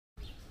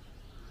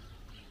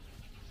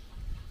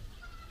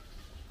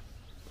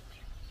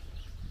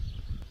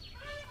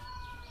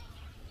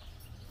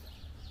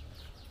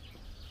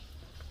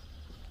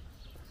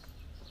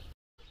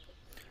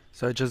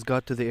So I just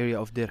got to the area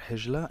of Deir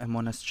Hijla, a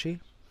monastery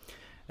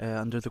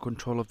under the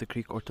control of the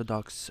Greek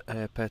Orthodox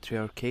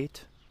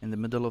Patriarchate in the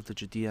middle of the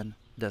Judean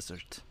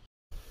desert.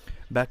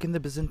 Back in the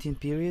Byzantine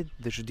period,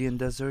 the Judean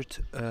desert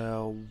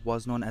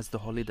was known as the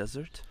Holy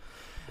Desert.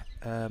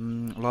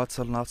 Lots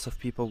and lots of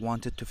people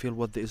wanted to feel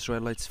what the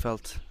Israelites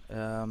felt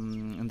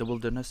in the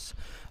wilderness.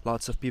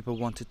 Lots of people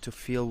wanted to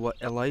feel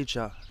what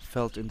Elijah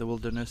felt in the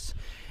wilderness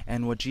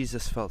and what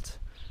Jesus felt.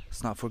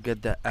 Let's not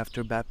forget that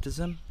after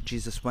baptism,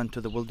 Jesus went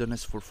to the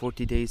wilderness for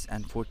 40 days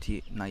and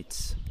 40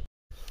 nights.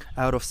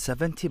 Out of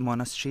 70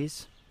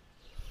 monasteries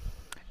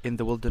in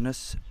the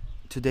wilderness,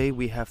 today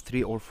we have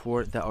 3 or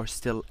 4 that are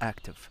still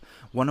active.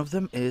 One of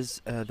them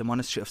is the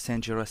Monastery of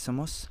St.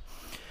 Gerasimos.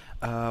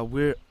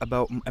 We're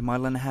about a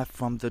mile and a half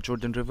from the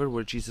Jordan River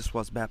where Jesus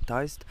was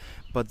baptized,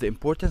 but the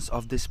importance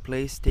of this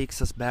place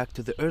takes us back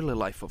to the early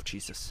life of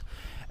Jesus.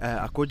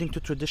 According to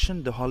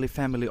tradition, the Holy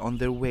Family on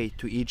their way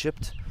to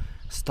Egypt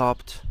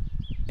stopped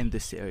in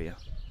this area.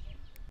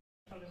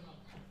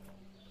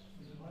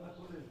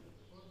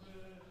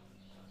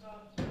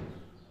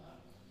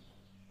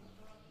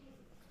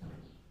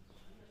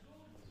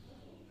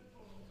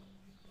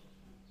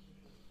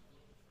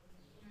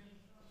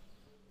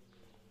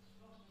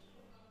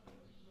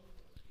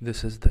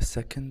 This is the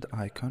second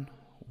icon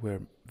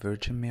where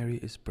Virgin Mary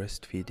is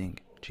breastfeeding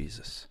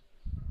Jesus.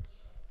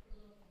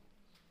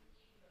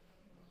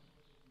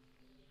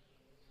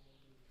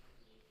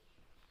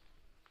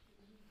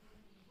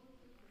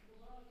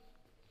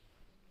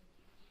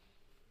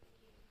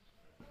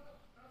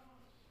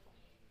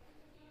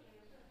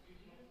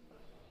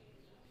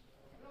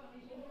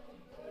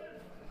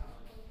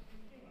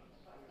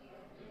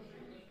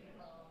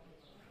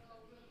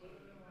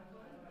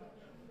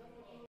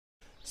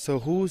 So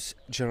who's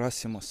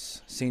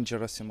Gerasimos, Saint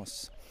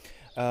Gerasimos?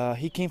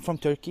 He came from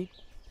Turkey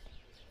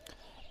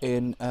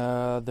in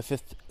the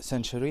 5th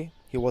century.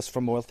 He was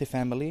from a wealthy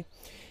family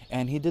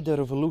and he did a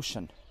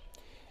revolution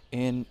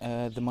in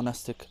the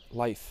monastic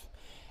life.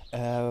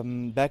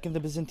 Back in the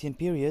Byzantine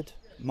period,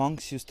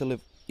 monks used to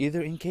live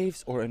either in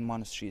caves or in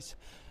monasteries.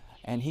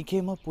 And he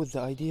came up with the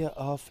idea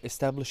of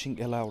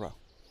establishing a laura,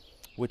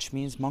 which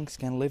means monks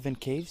can live in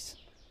caves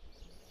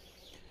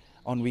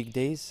on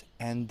weekdays,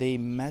 and they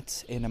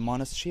met in a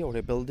monastery or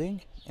a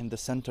building in the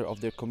center of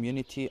their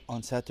community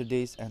on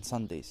Saturdays and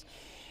Sundays.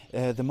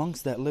 The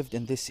monks that lived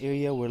in this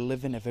area were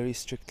living a very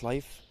strict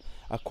life.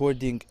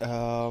 According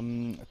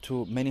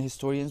to many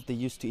historians, they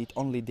used to eat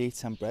only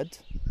dates and bread.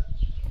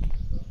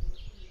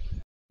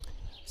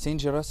 Saint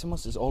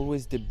Gerasimos is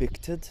always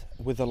depicted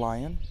with a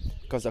lion,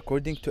 because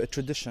according to a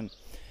tradition,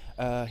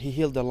 he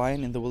healed a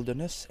lion in the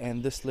wilderness,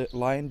 and this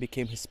lion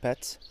became his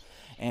pet.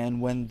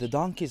 And when the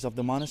donkeys of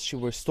the monastery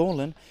were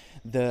stolen,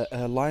 the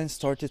lion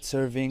started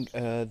serving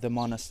the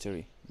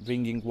monastery,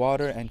 bringing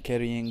water and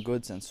carrying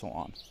goods and so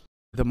on.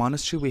 The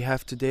monastery we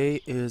have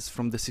today is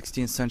from the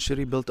 16th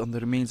century, built on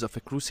the remains of a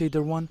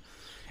Crusader one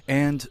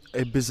and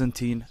a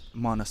Byzantine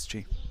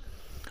monastery.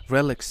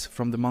 Relics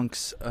from the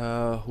monks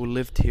who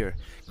lived here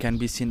can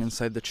be seen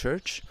inside the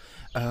church.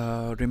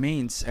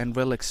 Remains and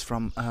relics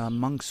from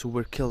monks who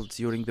were killed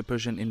during the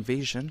Persian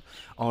invasion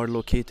are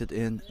located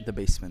in the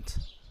basement.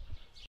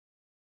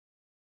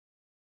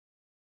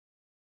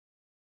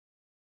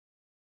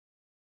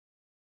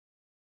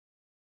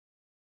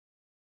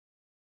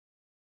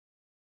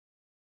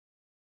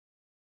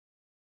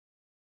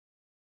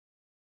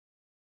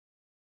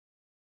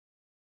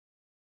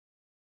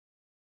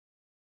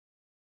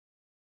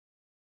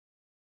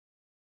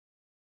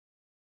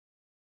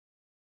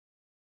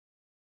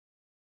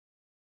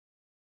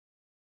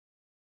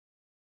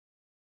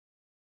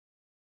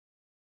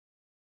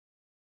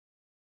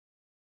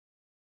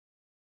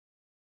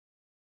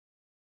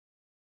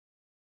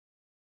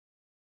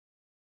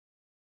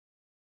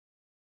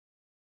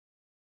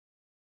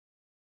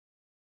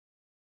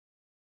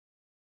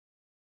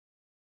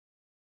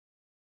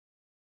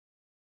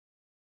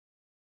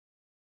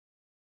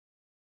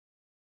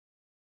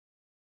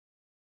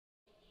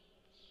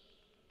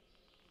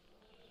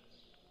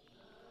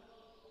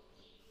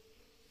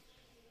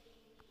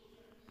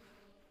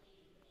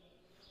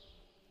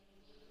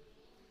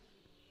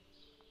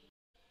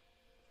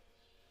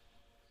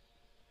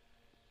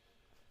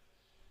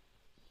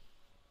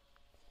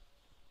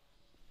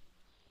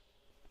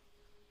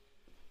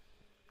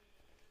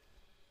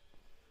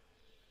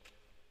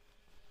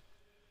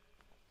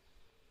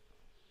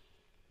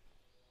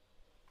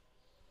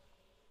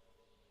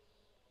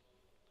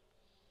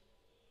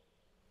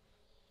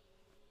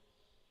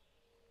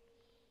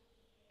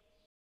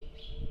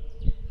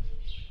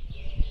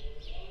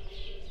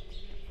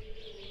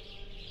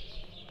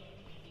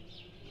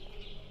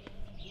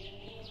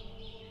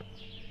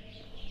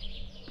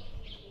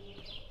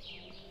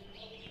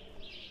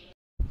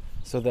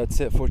 So that's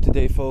it for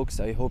today, folks.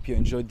 I hope you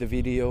enjoyed the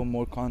video.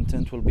 More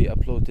content will be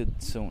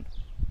uploaded soon.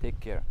 Take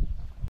care.